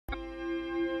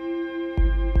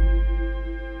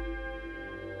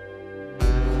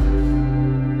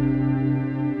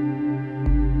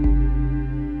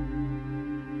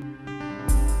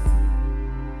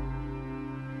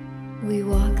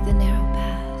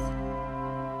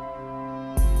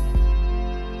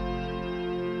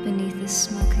beneath the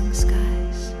smoking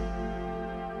skies.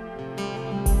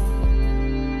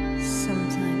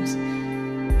 Sometimes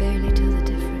barely tell the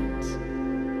difference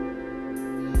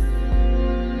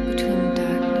between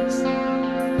darkness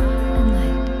and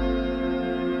light.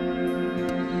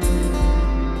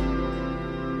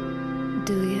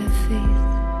 Do we have faith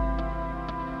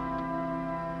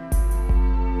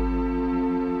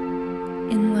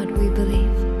in what we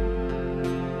believe?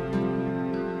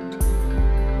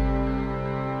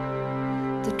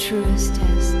 The truest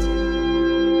test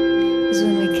is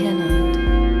when we cannot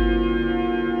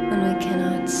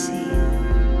see.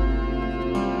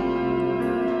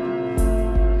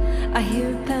 I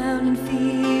hear pounding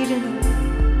feet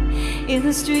in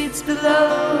the streets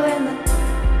below,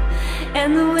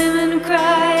 and the women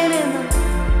crying,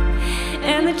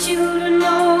 and the children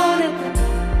know that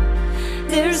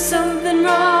there's something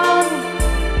wrong.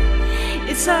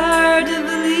 It's hard to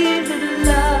believe that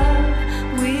love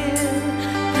will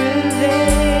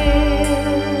prevail.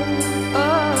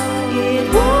 Oh, it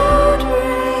won't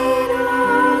rain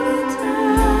all the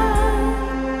time.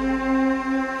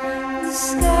 The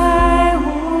sky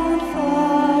won't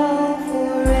fall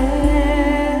forever.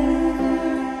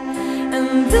 And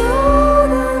though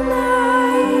the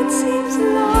night seems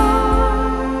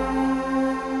long,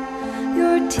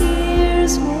 your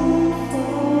tears won't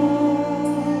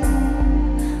fall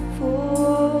forever.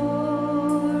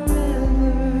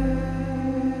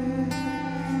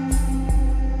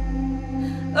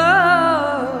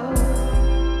 Oh,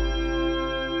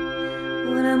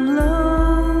 when I'm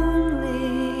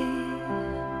lonely,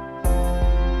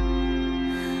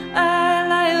 I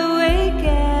lie awake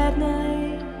at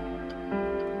night,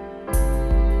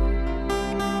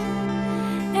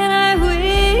 and I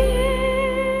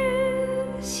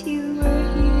wish you were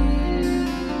here.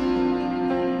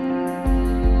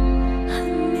 I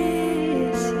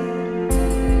miss you.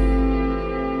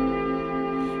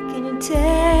 Can you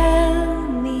tell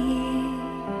me,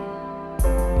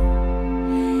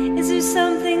 is there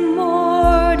something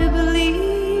more to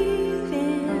believe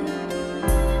in?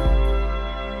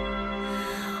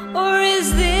 Or is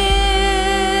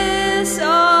this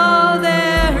all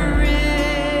there is?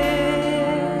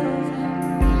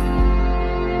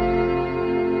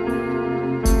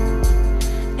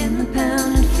 And the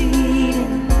pounding feet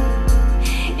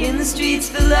in the streets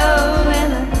below,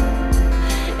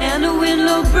 and a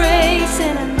window breaks,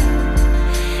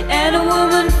 and a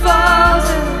woman falls,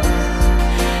 and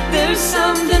there's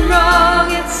something wrong.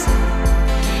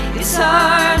 It's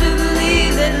hard to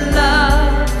believe that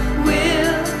love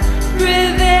will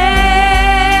prevail.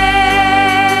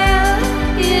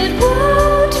 It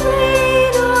won't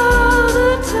rain all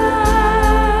the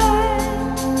time.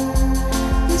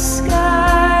 The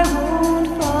sky won't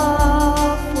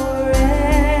fall forever.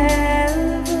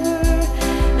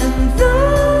 And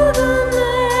though the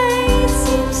night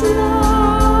seems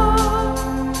long,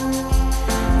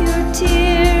 your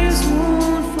tears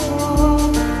won't fall.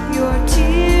 Your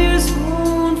tears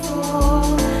won't fall.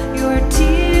 Your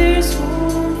tears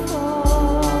won't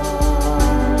fall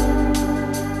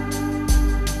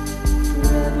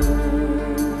forever.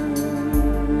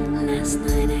 Last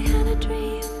night I had a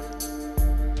dream.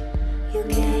 You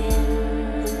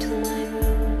came into my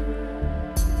room.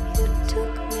 You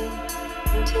took me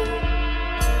into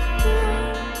your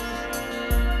arms,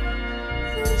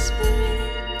 whispering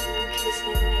and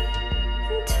kissing me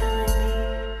and telling me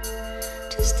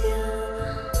to still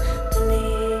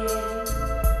believe.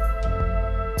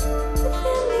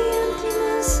 Within the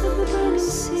emptiness of the burning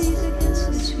seas against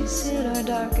which we sit our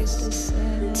darkest as